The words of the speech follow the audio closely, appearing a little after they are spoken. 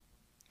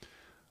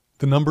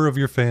The number of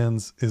your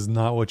fans is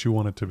not what you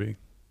want it to be.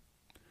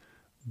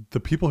 The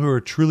people who are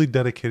truly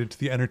dedicated to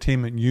the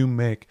entertainment you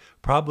make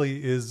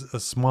probably is a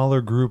smaller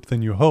group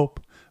than you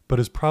hope, but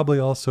is probably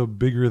also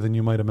bigger than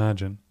you might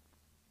imagine.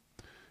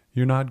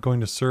 You're not going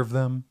to serve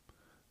them,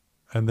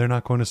 and they're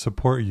not going to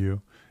support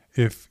you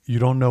if you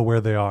don't know where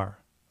they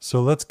are.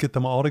 So let's get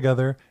them all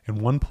together in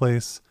one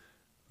place.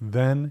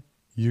 Then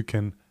you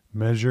can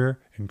measure,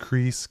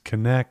 increase,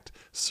 connect,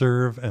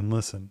 serve, and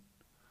listen.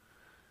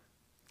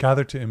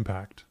 Gather to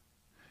impact.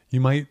 You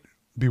might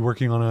be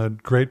working on a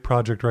great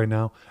project right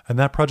now, and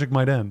that project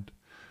might end.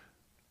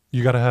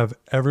 You got to have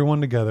everyone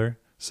together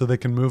so they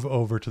can move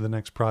over to the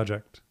next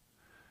project.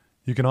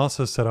 You can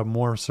also set up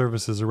more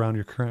services around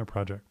your current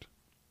project.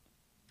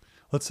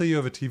 Let's say you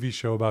have a TV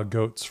show about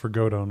goats for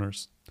goat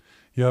owners.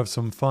 You have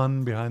some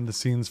fun behind the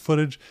scenes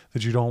footage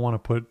that you don't want to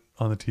put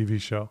on the TV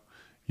show.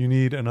 You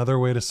need another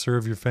way to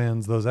serve your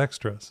fans those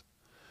extras.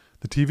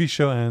 The TV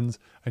show ends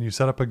and you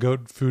set up a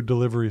goat food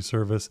delivery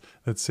service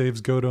that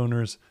saves goat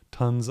owners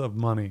tons of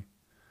money.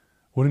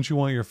 Wouldn't you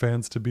want your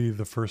fans to be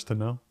the first to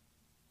know?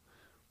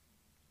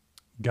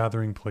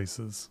 Gathering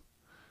places.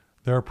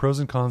 There are pros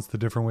and cons to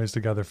different ways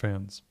to gather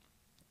fans.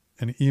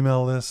 An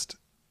email list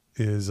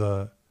is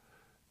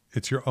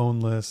it's your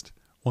own list.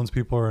 Once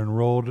people are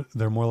enrolled,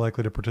 they're more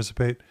likely to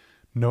participate.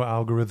 No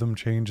algorithm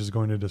change is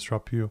going to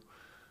disrupt you.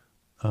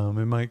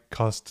 It might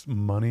cost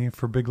money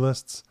for big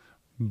lists,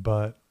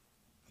 but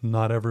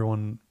not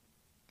everyone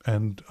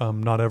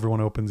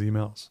opens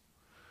emails.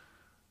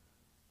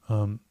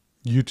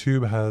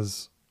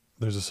 YouTube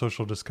there's a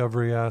social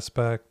discovery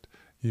aspect.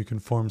 You can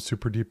form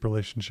super deep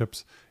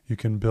relationships. You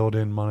can build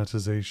in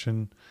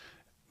monetization,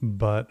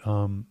 but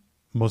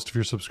most of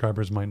your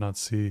subscribers might not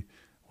see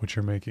what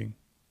you're making.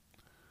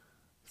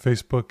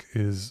 Facebook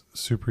is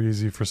super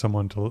easy for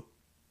someone to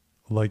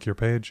like your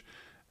page.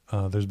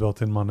 There's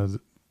built-in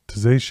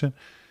monetization.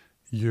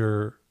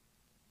 You're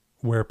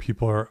where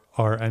people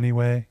are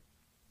anyway.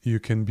 You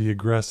can be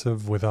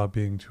aggressive without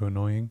being too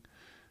annoying.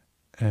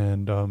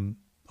 And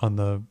on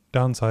the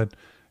downside,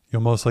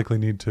 you'll most likely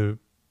need to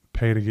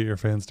pay to get your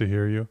fans to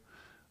hear you.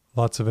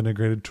 Lots of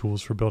integrated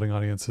tools for building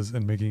audiences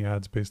and making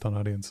ads based on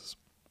audiences.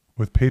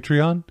 With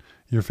Patreon,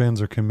 your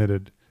fans are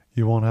committed.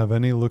 You won't have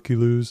any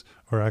looky-loos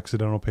or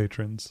accidental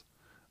patrons.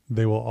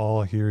 They will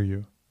all hear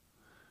you.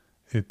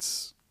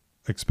 It's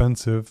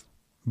expensive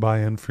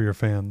buy-in for your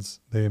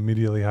fans. They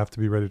immediately have to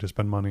be ready to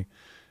spend money,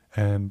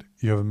 and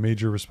you have a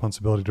major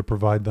responsibility to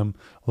provide them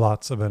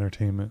lots of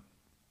entertainment.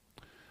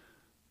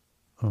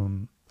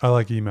 I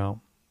like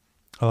email.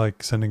 I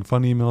like sending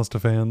fun emails to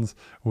fans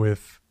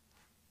with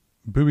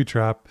Booby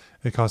Trap.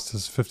 It costs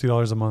us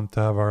 $50 a month to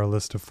have our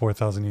list of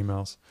 4,000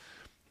 emails.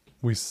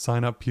 We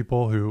sign up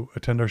people who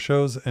attend our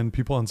shows, and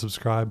people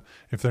unsubscribe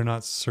if they're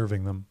not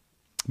serving them.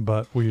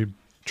 But we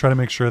try to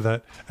make sure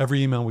that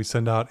every email we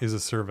send out is a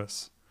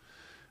service.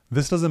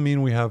 This doesn't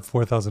mean we have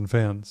 4,000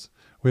 fans.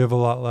 We have a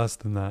lot less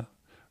than that.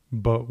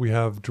 But we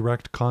have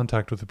direct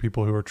contact with the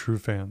people who are true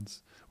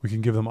fans. We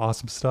can give them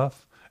awesome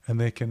stuff, and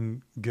they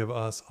can give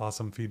us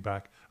awesome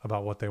feedback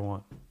about what they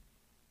want.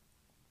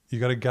 You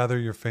got to gather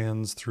your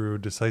fans through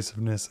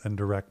decisiveness and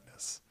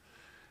directness.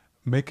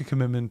 Make a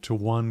commitment to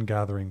one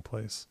gathering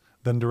place.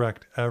 Then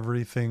direct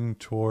everything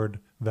toward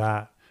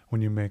that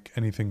when you make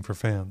anything for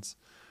fans.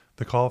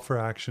 The call for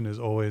action is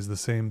always the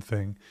same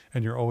thing,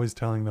 and you're always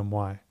telling them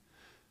why.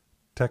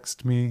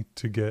 Text me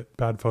to get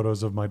bad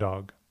photos of my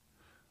dog.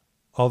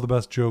 All the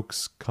best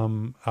jokes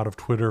come out of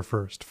Twitter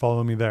first.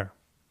 Follow me there.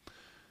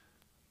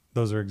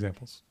 Those are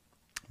examples.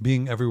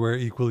 Being everywhere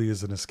equally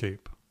is an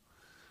escape.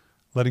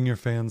 Letting your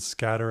fans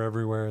scatter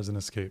everywhere is an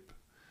escape.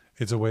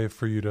 It's a way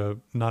for you to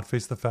not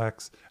face the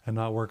facts and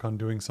not work on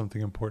doing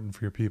something important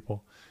for your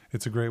people.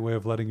 It's a great way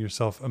of letting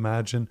yourself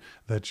imagine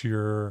that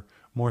you're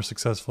more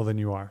successful than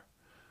you are.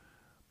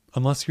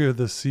 Unless you're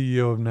the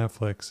CEO of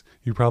Netflix,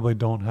 you probably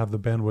don't have the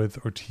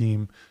bandwidth or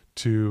team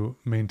to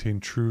maintain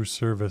true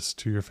service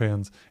to your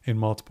fans in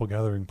multiple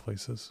gathering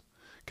places.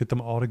 Get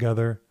them all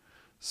together,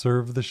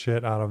 serve the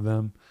shit out of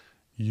them.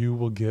 You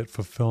will get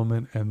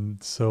fulfillment,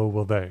 and so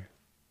will they.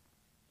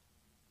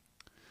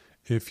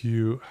 If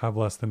you have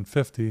less than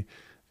 50,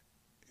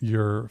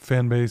 your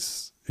fan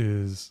base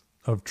is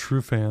of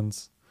true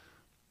fans.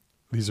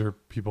 These are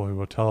people who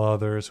will tell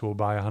others, who will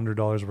buy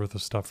 $100 worth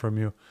of stuff from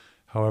you,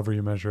 however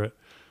you measure it.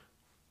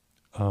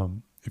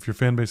 If your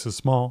fan base is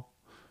small,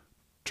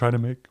 try to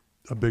make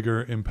a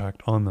bigger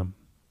impact on them.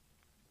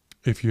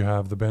 If you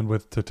have the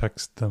bandwidth to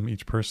text them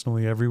each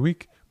personally every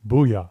week,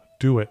 booyah,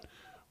 do it.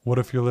 What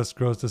if your list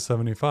grows to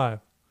 75?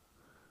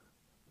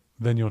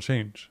 Then you'll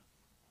change.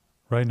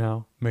 Right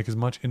now, make as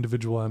much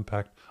individual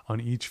impact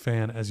on each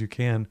fan as you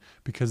can,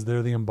 because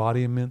they're the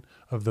embodiment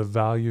of the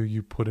value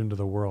you put into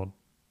the world.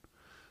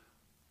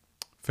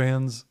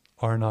 Fans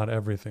are not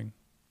everything.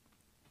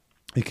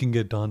 It can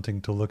get daunting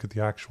to look at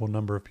the actual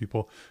number of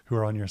people who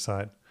are on your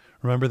side.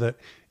 Remember that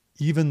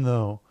even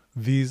though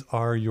these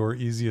are your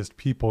easiest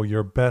people,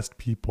 your best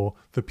people,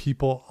 the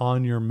people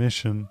on your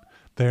mission,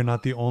 they're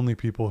not the only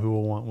people who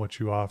will want what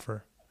you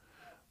offer.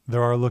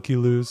 There are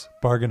looky-loos,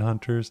 bargain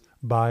hunters,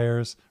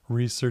 buyers,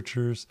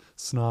 researchers,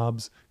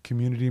 snobs,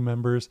 community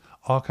members,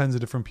 all kinds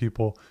of different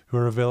people who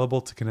are available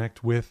to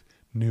connect with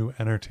new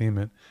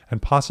entertainment and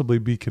possibly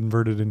be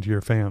converted into your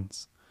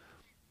fans.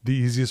 The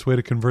easiest way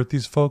to convert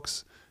these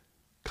folks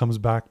comes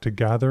back to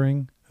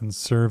gathering and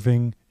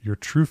serving your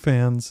true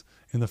fans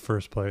in the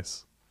first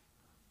place.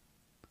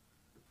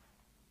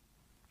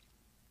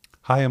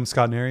 Hi, I'm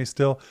Scott Neri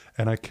still,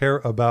 and I care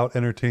about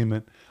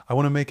entertainment. I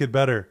want to make it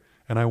better,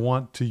 and I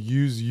want to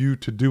use you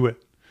to do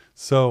it.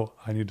 So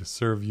I need to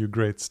serve you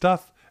great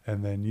stuff,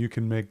 and then you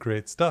can make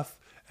great stuff,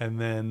 and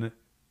then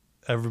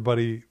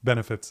everybody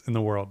benefits in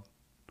the world.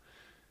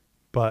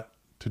 But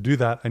to do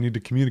that, I need to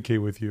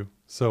communicate with you.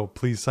 So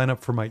please sign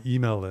up for my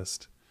email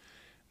list.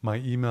 My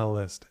email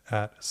list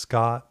at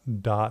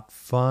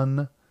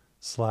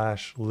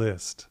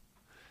scott.fun/list.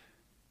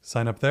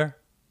 Sign up there.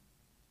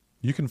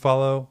 You can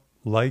follow,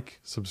 like,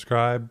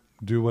 subscribe,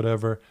 do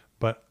whatever,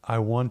 but I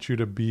want you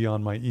to be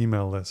on my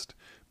email list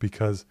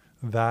because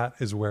that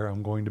is where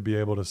I'm going to be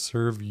able to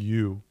serve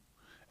you,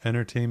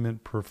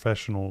 entertainment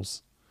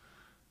professionals,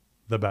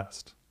 the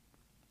best.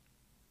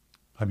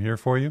 I'm here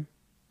for you.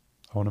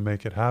 I want to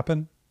make it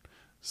happen.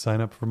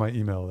 Sign up for my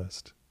email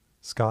list,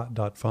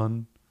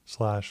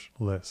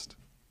 scott.fun/list.